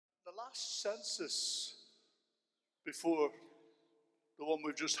last census before the one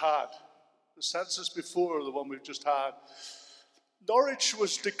we've just had, the census before the one we've just had, Norwich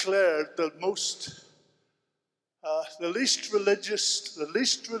was declared the least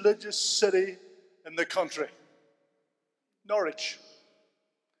religious city in the country. Norwich.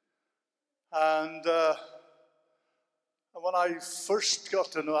 And when I first got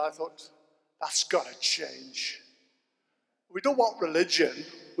to know, I thought, that's got to change. We don't want religion,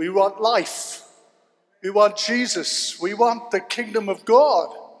 we want life. We want Jesus, we want the kingdom of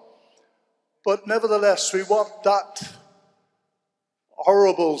God. But nevertheless, we want that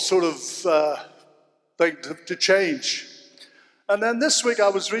horrible sort of thing to change. And then this week I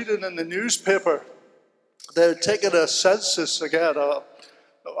was reading in the newspaper, they're taking a census again, or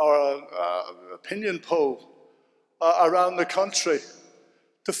an opinion poll around the country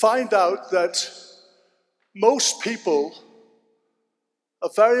to find out that most people, a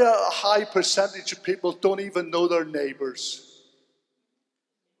very high percentage of people, don't even know their neighbors.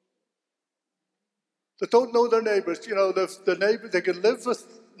 They don't know their neighbors. You know, the neighbor, they can live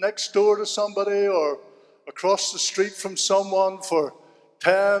next door to somebody or across the street from someone for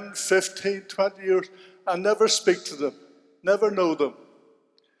 10, 15, 20 years and never speak to them, never know them.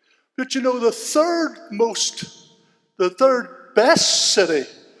 But you know, the third best city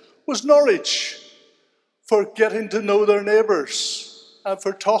was Norwich for getting to know their neighbors and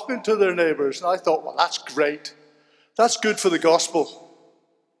for talking to their neighbors. And I thought, well, that's great. That's good for the gospel.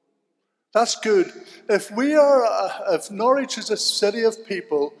 That's good. If Norwich is a city of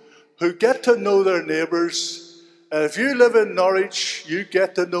people who get to know their neighbors, and if you live in Norwich, you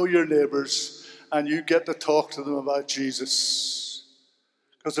get to know your neighbors and you get to talk to them about Jesus.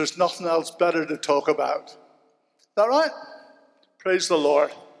 Because there's nothing else better to talk about. Is that right? Praise the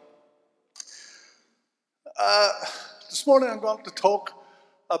Lord. This morning I'm going to talk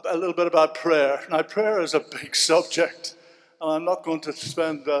a little bit about prayer. Now, prayer is a big subject, and I'm not going to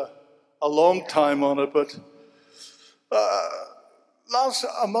spend a long time on it, but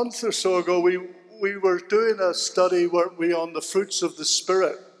a month or so ago, we were doing a study, weren't we, on the fruits of the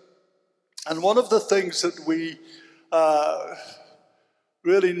Spirit. And one of the things that we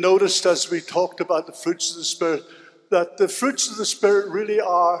really noticed as we talked about the fruits of the Spirit, that the fruits of the Spirit really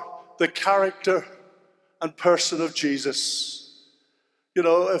are the character and person of Jesus. You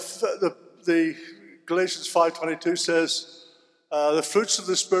know, if the Galatians 5:22 says, the fruits of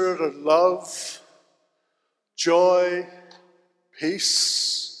the Spirit are love, joy,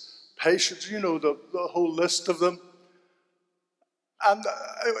 peace, patience, you know, the whole list of them. And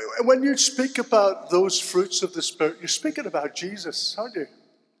when you speak about those fruits of the Spirit, you're speaking about Jesus, aren't you?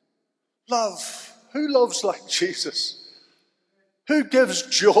 Love. Who loves like Jesus? Who gives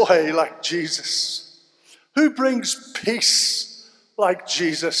joy like Jesus? Who brings peace like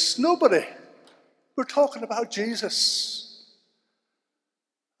Jesus? Nobody. We're talking about Jesus.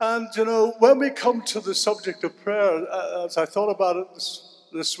 And, you know, when we come to the subject of prayer, as I thought about it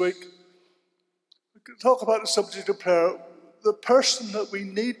this week, we could talk about the subject of prayer. The person that we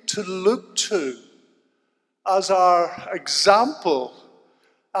need to look to as our example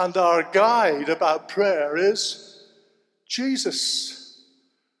and our guide about prayer is Jesus.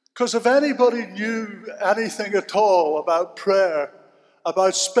 Because if anybody knew anything at all about prayer,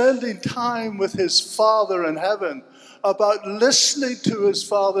 about spending time with his Father in heaven, about listening to his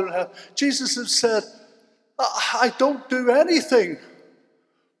Father in heaven, Jesus has said, I don't do anything,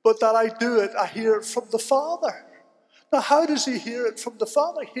 but that I do it, I hear it from the Father. Now, how does he hear it from the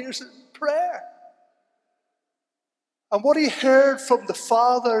Father? He hears it in prayer. And what he heard from the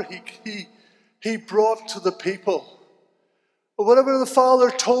Father, he brought to the people. But whatever the Father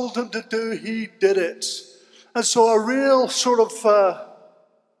told him to do, he did it. And so a real sort of,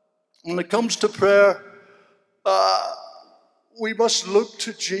 when it comes to prayer, we must look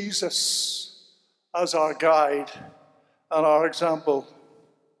to Jesus as our guide and our example.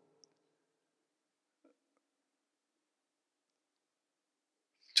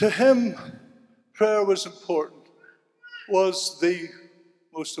 To him, prayer was important, was the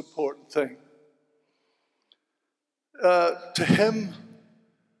most important thing. To him,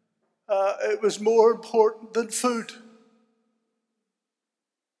 it was more important than food.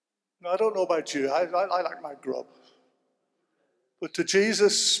 Now, I don't know about you, I like my grub. But to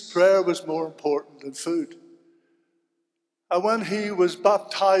Jesus, prayer was more important than food. And when he was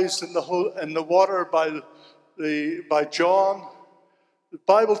baptized in the water by John, the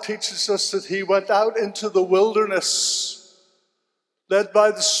Bible teaches us that he went out into the wilderness, led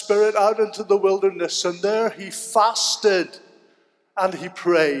by the Spirit out into the wilderness, and there he fasted and he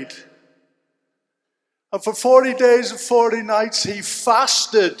prayed. And for 40 days and 40 nights he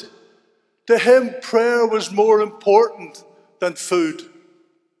fasted To him, prayer was more important than food.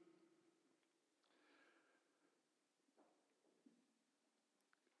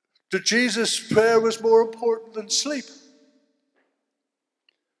 To Jesus, prayer was more important than sleep.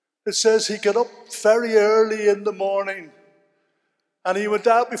 It says he got up very early in the morning and he went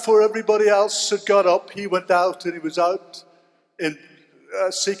out before everybody else had got up. He went out and he was out in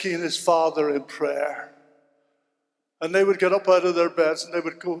seeking his Father in prayer. And they would get up out of their beds and they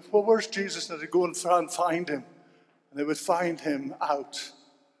would go, well, where's Jesus? And they'd go and find him. And they would find him out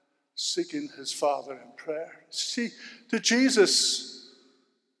seeking his Father in prayer. See, to Jesus,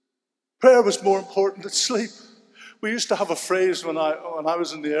 prayer was more important than sleep. We used to have a phrase when I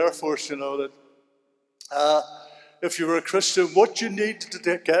was in the Air Force, that if you were a Christian, what you needed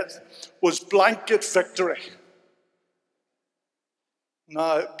to get was blanket victory.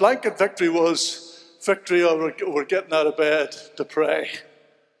 Now, blanket victory was victory over getting out of bed to pray.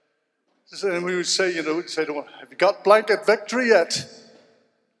 And we would say, have you got blanket victory yet?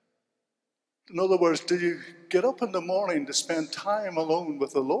 In other words, do you get up in the morning to spend time alone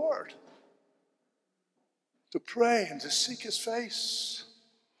with the Lord? To pray and to seek his face.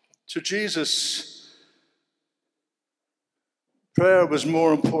 To Jesus, prayer was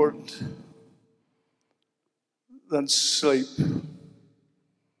more important than sleep.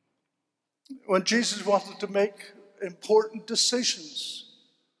 When Jesus wanted to make important decisions,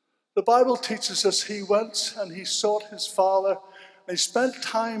 the Bible teaches us he went and he sought his Father and he spent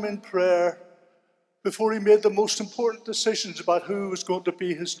time in prayer before he made the most important decisions about who was going to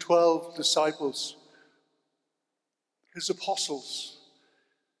be his 12 disciples, his apostles.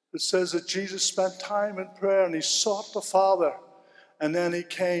 It says that Jesus spent time in prayer and he sought the Father, and then he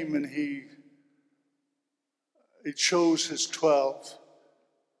came and he chose his 12.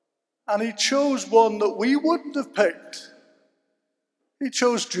 And he chose one that we wouldn't have picked. He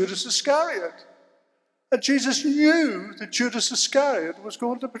chose Judas Iscariot. And Jesus knew that Judas Iscariot was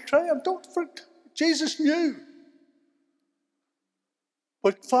going to betray him. Don't forget, Jesus knew.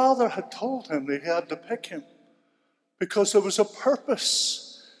 But Father had told him that he had to pick him because there was a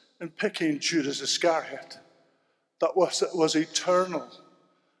purpose in picking Judas Iscariot that was eternal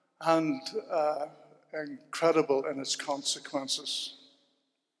and incredible in its consequences.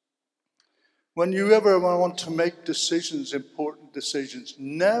 When you ever want to make decisions, important decisions,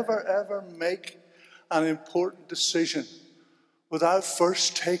 never ever make an important decision without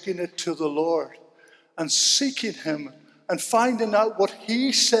first taking it to the Lord and seeking him and finding out what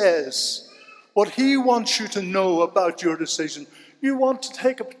he says, what he wants you to know about your decision. You want to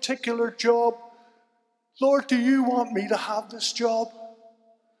take a particular job. Lord, do you want me to have this job?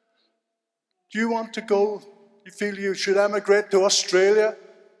 Do you want to go? You feel you should emigrate to Australia?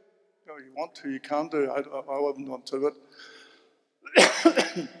 You want to, you can do. I wouldn't want to,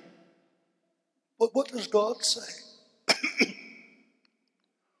 but what does God say?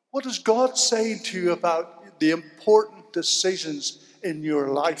 What is God saying to you about the important decisions in your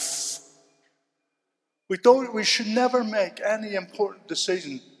life? We should never make any important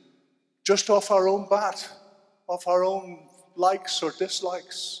decision just off our own bat, off our own likes or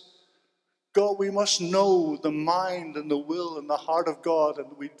dislikes. God, we must know the mind and the will and the heart of God,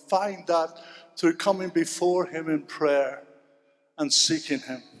 and we find that through coming before him in prayer and seeking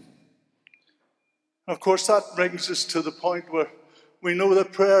him. Of course, that brings us to the point where we know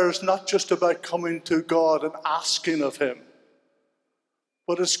that prayer is not just about coming to God and asking of him,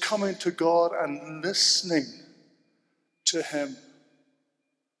 but it's coming to God and listening to him.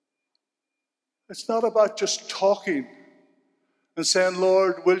 It's not about just talking and saying,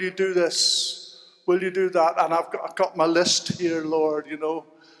 Lord, will you do this? Will you do that? And I've got my list here, Lord,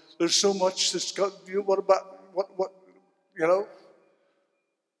 There's so much that's got, what about, what.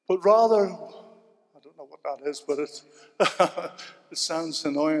 But rather, I don't know what that is, but it sounds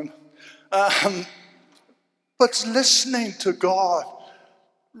annoying. But listening to God,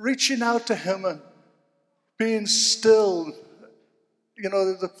 reaching out to him and being still.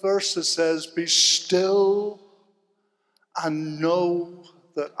 The verse that says, be still and know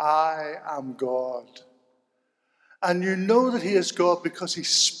that I am God. And you know that he is God because he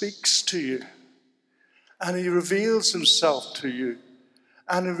speaks to you. And he reveals himself to you.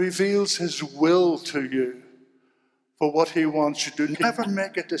 And he reveals his will to you for what he wants you to do. Never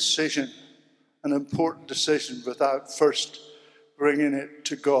make a decision, an important decision, without first bringing it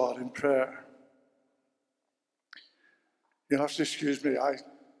to God in prayer. You'll have to excuse me, I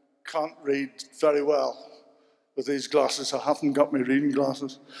can't read very well with these glasses. I haven't got my reading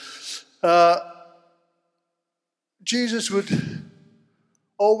glasses. Jesus would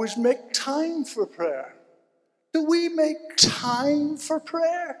always make time for prayer. Do we make time for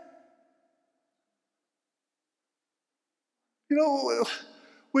prayer? You know,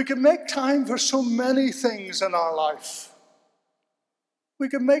 we can make time for so many things in our life. We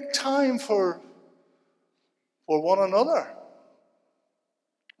can make time for one another.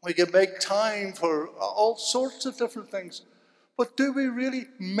 We can make time for all sorts of different things. But do we really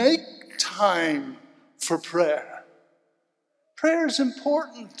make time for prayer? Prayer is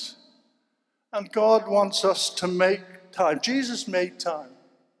important. And God wants us to make time. Jesus made time.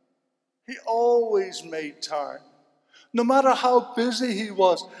 He always made time. No matter how busy he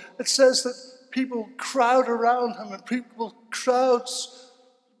was. It says that people crowd around him and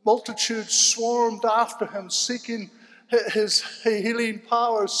multitudes swarmed after him, seeking his healing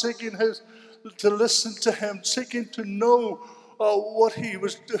power, seeking to listen to him, seeking to know who he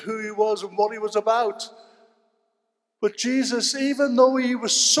was and what he was about. But Jesus, even though he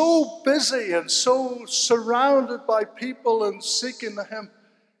was so busy and so surrounded by people and seeking him,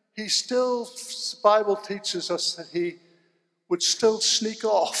 he still, the Bible teaches us that he would still sneak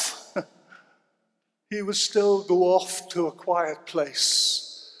off. He would still go off to a quiet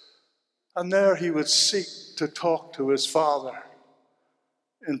place. And there he would seek to talk to his Father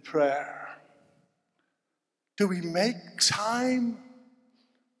in prayer. Do we make time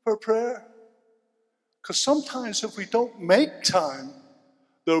for prayer? Because sometimes if we don't make time,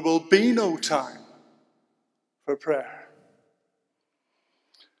 there will be no time for prayer.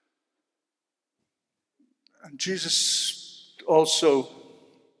 And Jesus also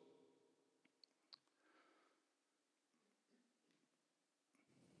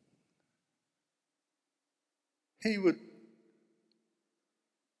he would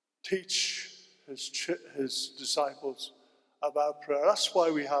teach his disciples about prayer. That's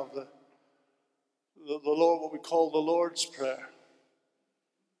why we have the Lord, what we call the Lord's Prayer.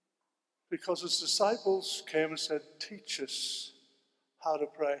 Because his disciples came and said, teach us how to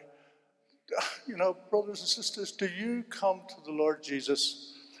pray. You know, brothers and sisters, do you come to the Lord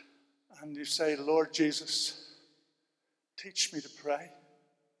Jesus and you say, Lord Jesus, teach me to pray?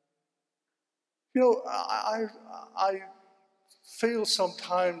 You know, I feel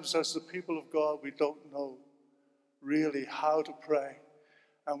sometimes as the people of God, we don't know really how to pray.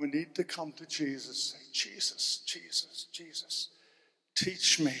 And we need to come to Jesus and say, Jesus, Jesus, Jesus,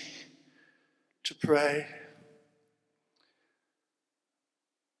 teach me to pray.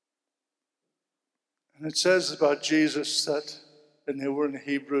 And it says about Jesus that, and they were in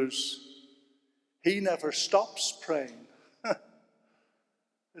Hebrews, he never stops praying.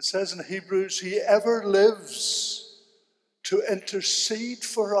 It says in Hebrews, he ever lives to intercede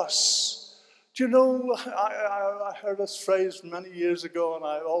for us. Do you know, I heard this phrase many years ago, and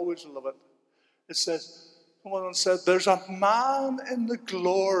I always love it. It says, someone said, there's a man in the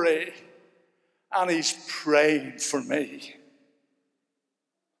glory, and he's praying for me.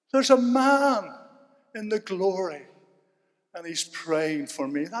 There's a man in the glory, and he's praying for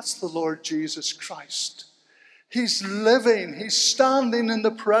me. That's the Lord Jesus Christ. He's living, he's standing in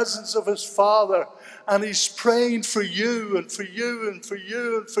the presence of his Father, and he's praying for you and for you and for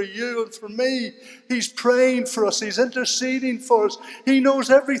you and for you and for me. He's praying for us, he's interceding for us. He knows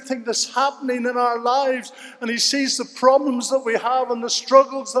everything that's happening in our lives, and he sees the problems that we have and the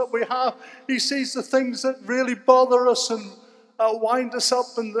struggles that we have. He sees the things that really bother us and wind us up,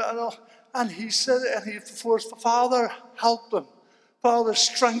 and he said, Father, help them. Father,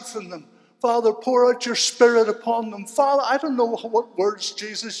 strengthen them. Father, pour out your Spirit upon them. Father, I don't know what words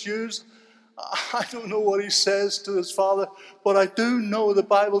Jesus used. I don't know what he says to his Father, but I do know the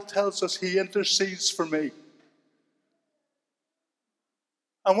Bible tells us he intercedes for me.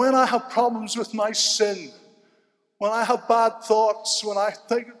 And when I have problems with my sin, when I have bad thoughts, when I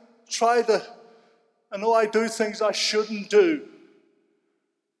know I do things I shouldn't do,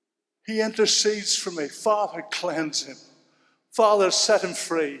 he intercedes for me. Father, cleanse him. Father, set him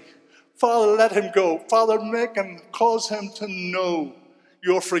free. Father, let him go. Father, cause him to know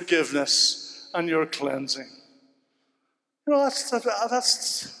your forgiveness and your cleansing. You know, it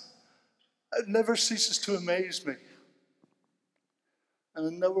never ceases to amaze me.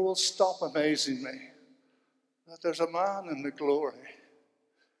 And it never will stop amazing me that there's a man in the glory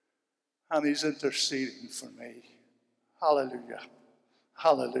and he's interceding for me. Hallelujah.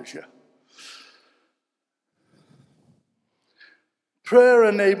 Hallelujah. Prayer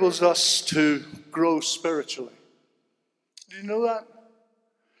enables us to grow spiritually. Do you know that?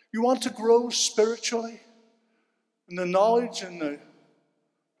 You want to grow spiritually in the knowledge and the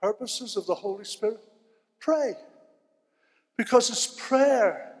purposes of the Holy Spirit? Pray. Because it's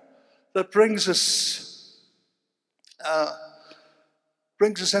prayer that brings us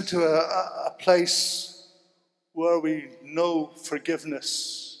into a place where we know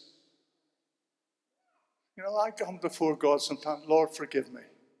forgiveness. You know, I come before God sometimes, Lord, forgive me.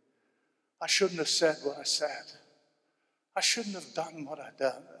 I shouldn't have said what I said. I shouldn't have done what I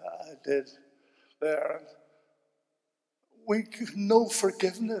did there. And we know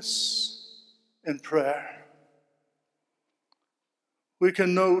forgiveness in prayer. We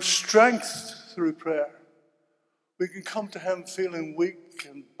can know strength through prayer. We can come to him feeling weak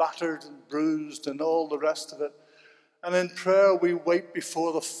and battered and bruised and all the rest of it. And in prayer, we wait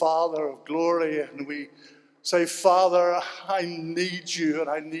before the Father of glory and we say, Father, I need you and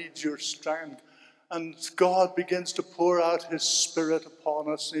I need your strength. And God begins to pour out his Spirit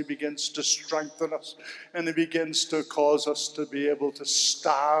upon us. And he begins to strengthen us. And he begins to cause us to be able to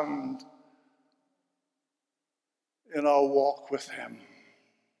stand in our walk with him.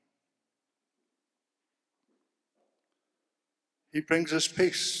 He brings us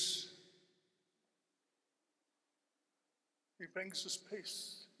peace. He brings us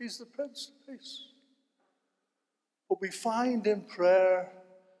peace. He's the Prince of Peace. But we find in prayer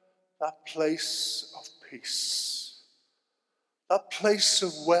that place of peace, that place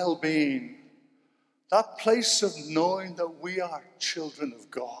of well-being, that place of knowing that we are children of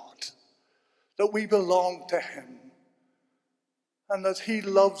God, that we belong to him, and that he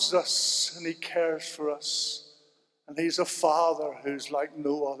loves us and he cares for us, and he's a father who's like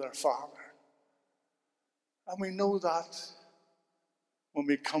no other father. And we know that when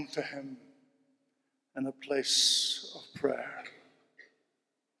we come to him in a place of prayer.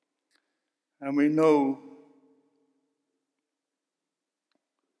 And we know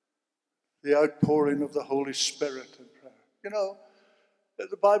the outpouring of the Holy Spirit in prayer. You know,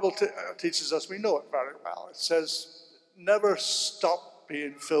 the Bible teaches us, we know it very well. It says, never stop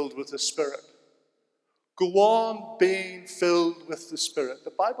being filled with the Spirit. Go on being filled with the Spirit.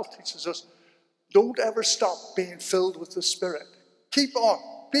 The Bible teaches us, don't ever stop being filled with the Spirit. Keep on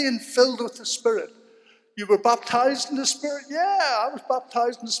being filled with the Spirit. You were baptized in the Spirit? Yeah, I was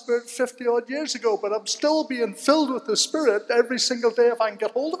baptized in the Spirit 50 odd years ago, but I'm still being filled with the Spirit every single day if I can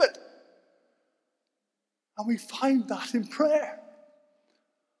get hold of it. And we find that in prayer.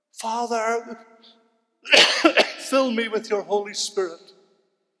 Father, fill me with your Holy Spirit.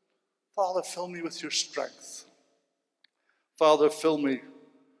 Father, fill me with your strength. Father, fill me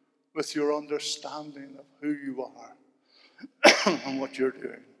with your understanding of who you are and what you're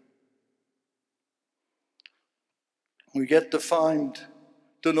doing. We get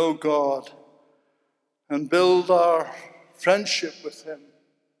to know God and build our friendship with him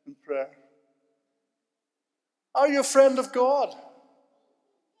in prayer. Are you a friend of God?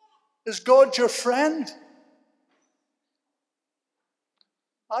 Is God your friend?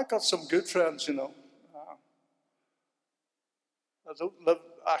 I've got some good friends, you know. I don't not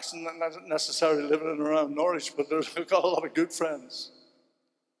necessarily living around Norwich, but I've got a lot of good friends.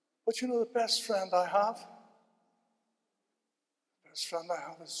 But you know the best friend I have? The best friend I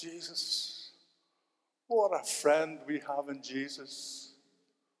have is Jesus. What a friend we have in Jesus.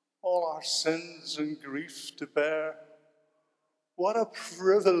 All our sins and grief to bear. What a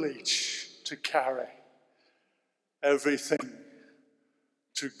privilege to carry everything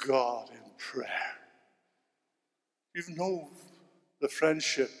to God in prayer. You know the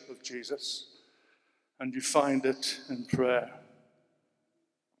friendship of Jesus, and you find it in prayer.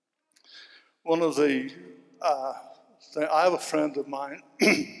 One of I have a friend of mine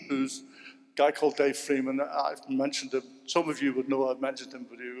who's a guy called Dave Freeman. I've mentioned him. Some of you would know I've mentioned him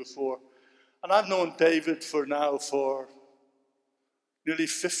before. And I've known David for nearly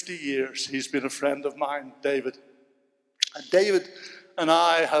 50 years. He's been a friend of mine, David. And David and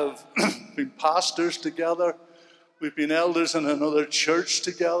I have been pastors together. We've been elders in another church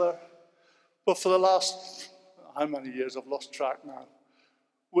together. But for the last, how many years? I've lost track now.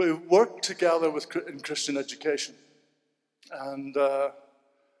 We've worked together in Christian education. And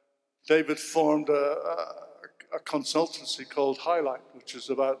David formed a consultancy called Highlight, which is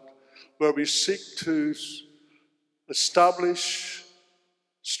about where we seek to establish,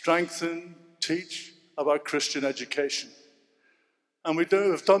 strengthen, teach about Christian education. And we've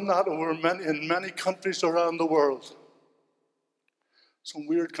done that in many countries around the world. Some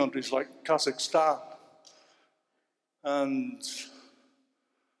weird countries like Kazakhstan and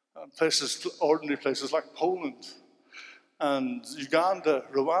ordinary places like Poland and Uganda,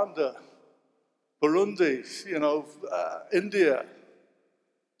 Rwanda, Burundi, India,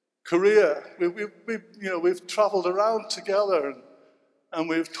 Korea. We've traveled around together and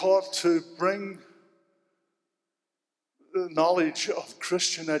we've taught to bring the knowledge of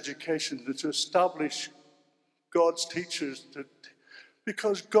Christian education to establish God's teachers,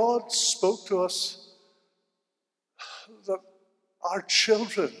 because God spoke to us that our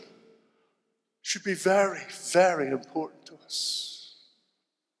children should be very, very important to us.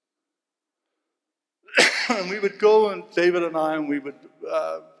 And we would go, and David and I, and we would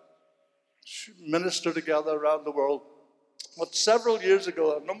minister together around the world. But several years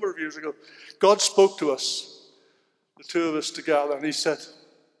ago, a number of years ago, God spoke to us, the two of us together, and he said,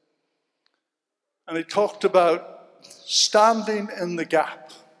 and he talked about standing in the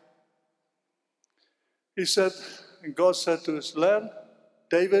gap. He said, and God said to us, Len,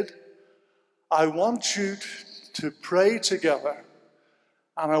 David, I want you to pray together,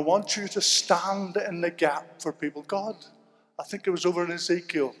 and I want you to stand in the gap for people. God, I think it was over in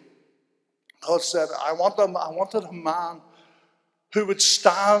Ezekiel. God said, I wanted a man who would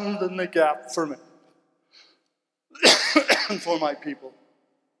stand in the gap for me and for my people.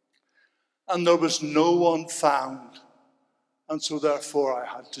 And there was no one found. And so therefore I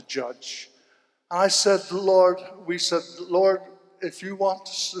had to judge. And I said, Lord, if you want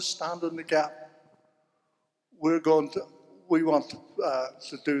us to stand in the gap, we want to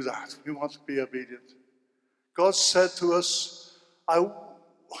do that. We want to be obedient. God said to us,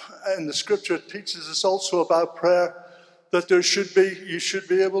 and the scripture teaches us also about prayer, that you should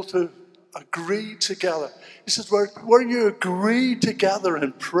be able to agree together. He says, where you agree together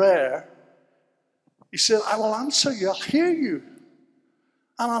in prayer, he said, I will answer you, I'll hear you,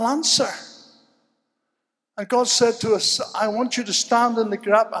 and I'll answer. And God said to us, I want you to stand in the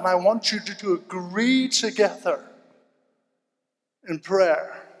gap, and I want you to agree together in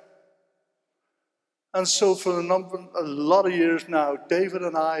prayer. And so for a lot of years now, David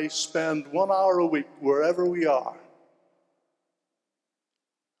and I spend 1 hour a week wherever we are.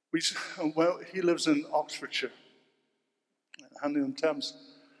 He lives in Oxfordshire, Handling-on-Thames.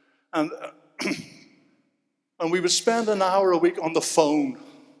 And we would spend an hour a week on the phone.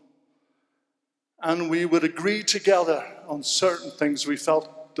 And we would agree together on certain things we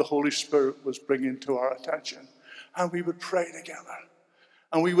felt the Holy Spirit was bringing to our attention. And we would pray together.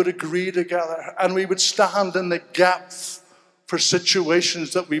 And we would agree together. And we would stand in the gap for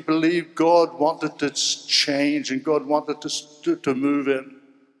situations that we believe God wanted to change and God wanted to move in.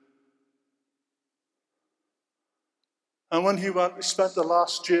 And when he spent the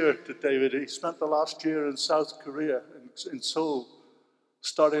last year, David, he spent the last year in South Korea, in Seoul,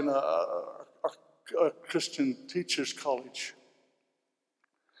 starting a Christian teachers college.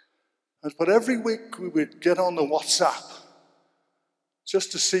 But every week we would get on the WhatsApp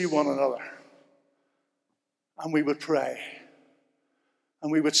just to see one another. And we would pray.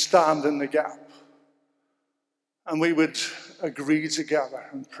 And we would stand in the gap. And we would agree together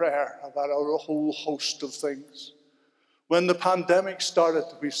in prayer about a whole host of things. When the pandemic started,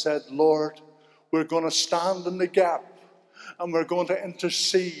 we said, Lord, we're going to stand in the gap. And we're going to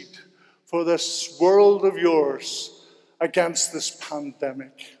intercede for this world of yours against this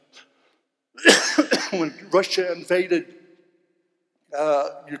pandemic. When Russia invaded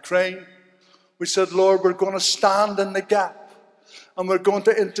Ukraine, we said, Lord, we're going to stand in the gap and we're going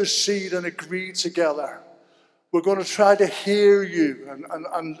to intercede and agree together. We're going to try to hear you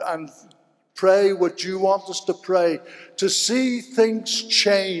and pray what you want us to pray, to see things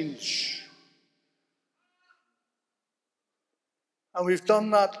change. And we've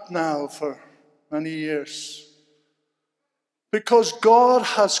done that now for many years. Because God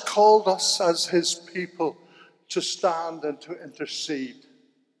has called us as his people to stand and to intercede.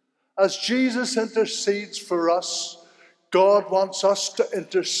 As Jesus intercedes for us, God wants us to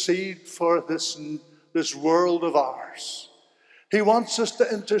intercede for this world of ours. He wants us to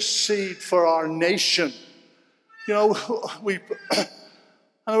intercede for our nation. You know, I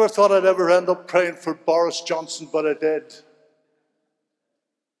never thought I'd ever end up praying for Boris Johnson, but I did.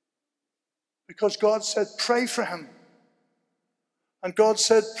 Because God said, pray for him. And God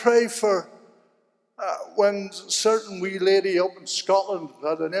said, pray for when certain wee lady up in Scotland,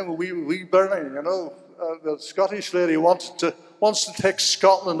 by the name of wee Bernie, the Scottish lady wants to take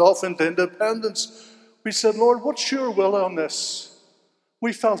Scotland off into independence. We said, Lord, what's your will on this?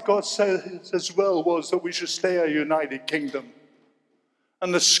 We felt God said his will was that we should stay a united kingdom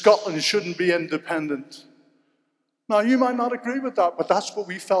and that Scotland shouldn't be independent. Now, you might not agree with that, but that's what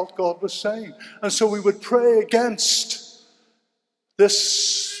we felt God was saying. And so we would pray against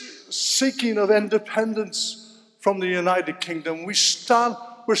this seeking of independence from the United Kingdom. We still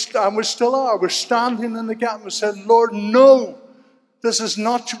are. We're standing in the gap and we said, Lord, no,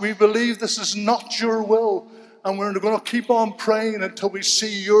 we believe this is not your will. And we're going to keep on praying until we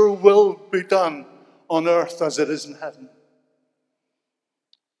see your will be done on earth as it is in heaven.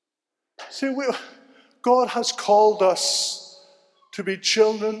 See, God has called us to be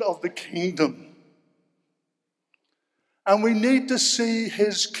children of the kingdom. And we need to see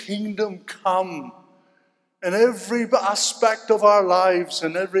his kingdom come in every aspect of our lives,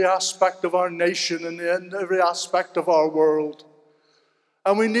 in every aspect of our nation, and in every aspect of our world.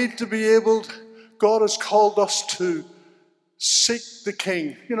 And we need to be able, God has called us to seek the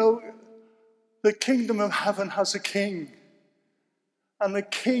King. You know, the kingdom of heaven has a king, and the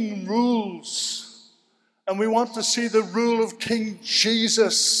king rules. And we want to see the rule of King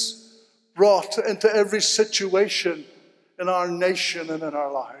Jesus brought into every situation in our nation and in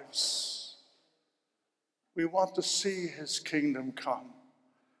our lives. We want to see his kingdom come.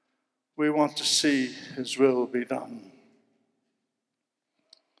 We want to see his will be done.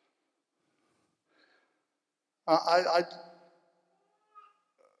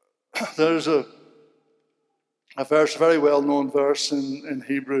 There's a verse, a very well-known verse in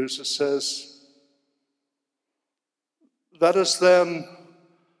Hebrews. It says, "Let us then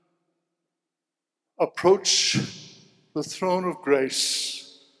approach the throne of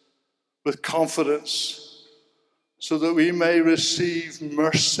grace with confidence, so that we may receive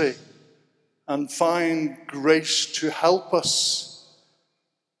mercy and find grace to help us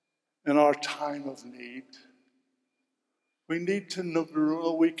in our time of need." We need to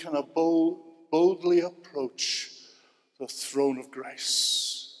know we can boldly approach the throne of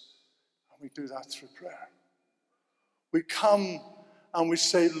grace. And we do that through prayer. We come and we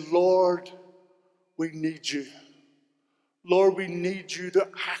say, Lord, we need you. Lord, we need you to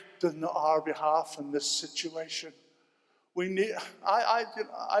act on our behalf in this situation. I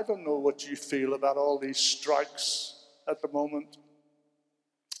don't know what you feel about all these strikes at the moment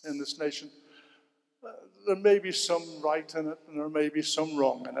in this nation. There may be some right in it, and there may be some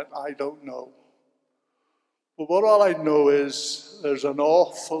wrong in it. I don't know. But what all I know is there's an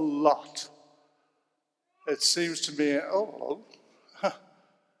awful lot. It seems to me, oh, hello.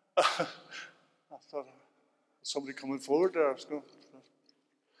 I thought somebody coming forward there.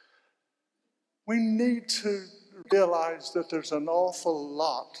 We need to realize that there's an awful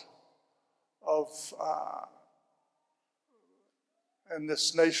lot of, in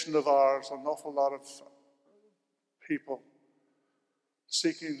this nation of ours, an awful lot of people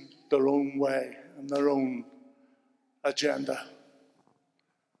seeking their own way and their own agenda.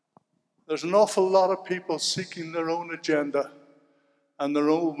 There's an awful lot of people seeking their own agenda and their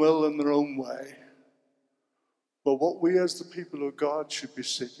own will and their own way. But what we as the people of God should be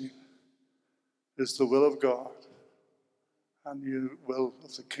seeking is the will of God and the will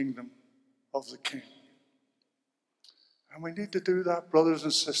of the kingdom of the King. And we need to do that, brothers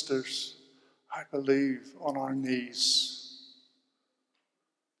and sisters, I believe, on our knees.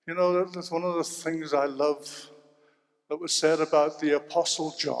 You know, that's one of the things I love that was said about the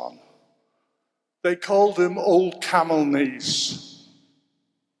Apostle John. They called him Old Camel Knees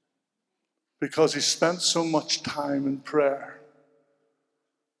because he spent so much time in prayer.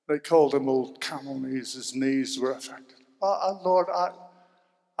 They called him Old Camel Knees. His knees were affected. Lord,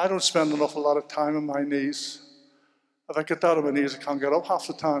 I don't spend an awful lot of time on my knees. If I get down on my knees, I can't get up half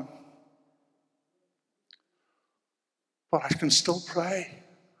the time. But I can still pray,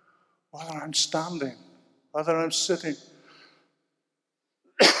 whether I'm standing, whether I'm sitting,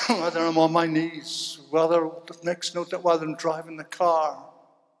 whether I'm on my knees, whether I'm driving the car,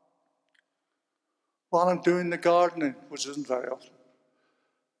 while I'm doing the gardening, which isn't very often.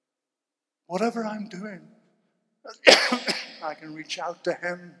 Whatever I'm doing, I can reach out to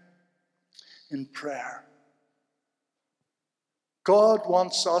him in prayer. God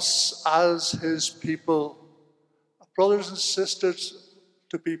wants us as his people, brothers and sisters,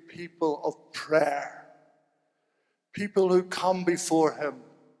 to be people of prayer. People who come before him,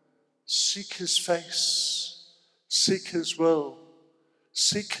 seek his face, seek his will,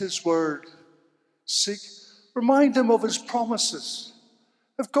 seek his word, remind him of his promises.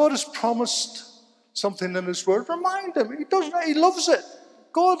 If God has promised something in his word, remind him. He loves it.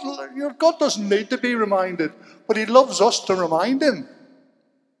 God doesn't need to be reminded, but he loves us to remind him.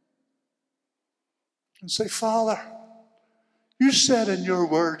 And say, Father, you said in your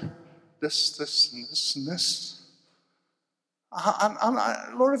word this, and this, and this.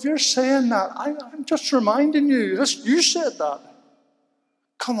 Lord, if you're saying that, I'm just reminding you. You said that.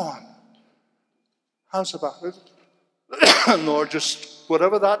 Come on. How's about it? Lord, just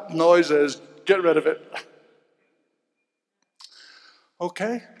whatever that noise is, get rid of it.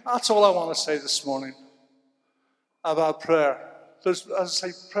 Okay? That's all I want to say this morning about prayer. As I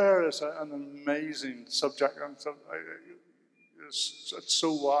say, prayer is an amazing subject. It's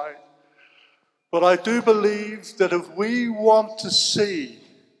so wide. But I do believe that if we want to see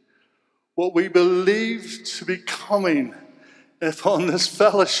what we believe to be coming upon this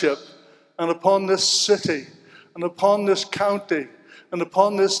fellowship and upon this city and upon this county and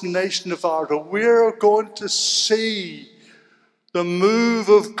upon this nation of ours, we're going to see the move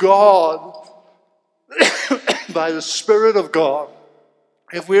of God by the Spirit of God.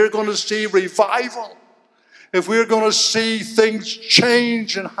 If we're going to see revival, if we're going to see things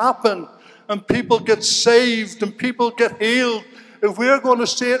change and happen, and people get saved and people get healed, if we're going to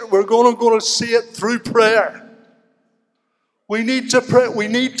see it, we're going to see it through prayer. We need to pray. We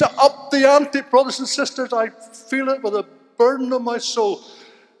need to up the ante, brothers and sisters. I feel it with a burden on my soul.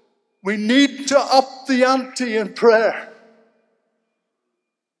 We need to up the ante in prayer.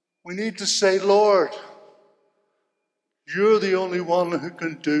 We need to say, Lord, you're the only one who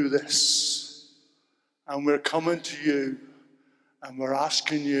can do this. And we're coming to you and we're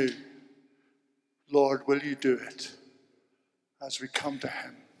asking you, Lord, will you do it as we come to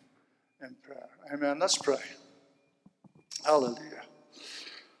him in prayer? Amen. Let's pray. Hallelujah.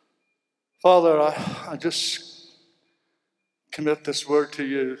 Father, I just commit this word to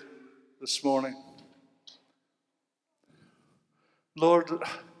you this morning. Lord,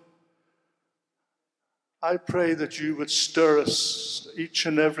 I pray that you would stir us, each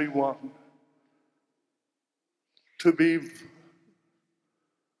and every one, to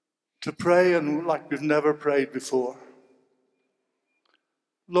pray and like we've never prayed before.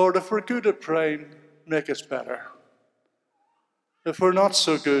 Lord, if we're good at praying, make us better. If we're not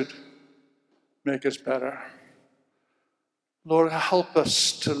so good, make us better. Lord, help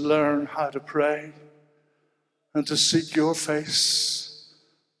us to learn how to pray and to seek your face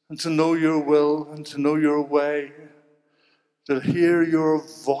and to know your will and to know your way, to hear your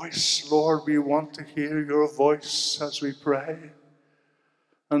voice. Lord, we want to hear your voice as we pray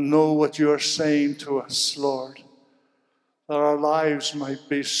and know what you are saying to us, Lord, that our lives might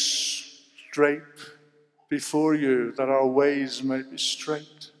be straight before you, that our ways might be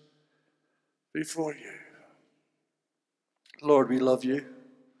straight before you. Lord, we love you.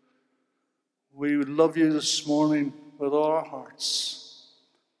 We would love you this morning with all our hearts,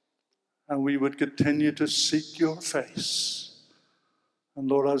 and we would continue to seek your face. And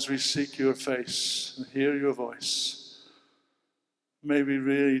Lord, as we seek your face and hear your voice, may we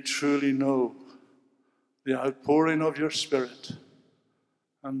really truly know the outpouring of your Spirit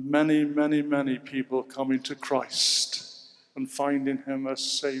and many, many, many people coming to Christ and finding him as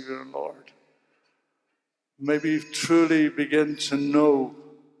Savior and Lord. May we truly begin to know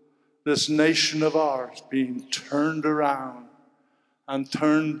this nation of ours being turned around and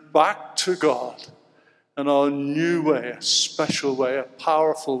turned back to God in a new way, a special way, a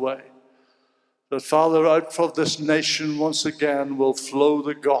powerful way. That, Father, out of this nation once again will flow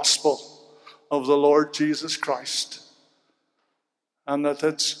the gospel of the Lord Jesus Christ, and that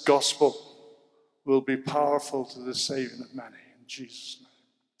its gospel will be powerful to the saving of many. In Jesus' name.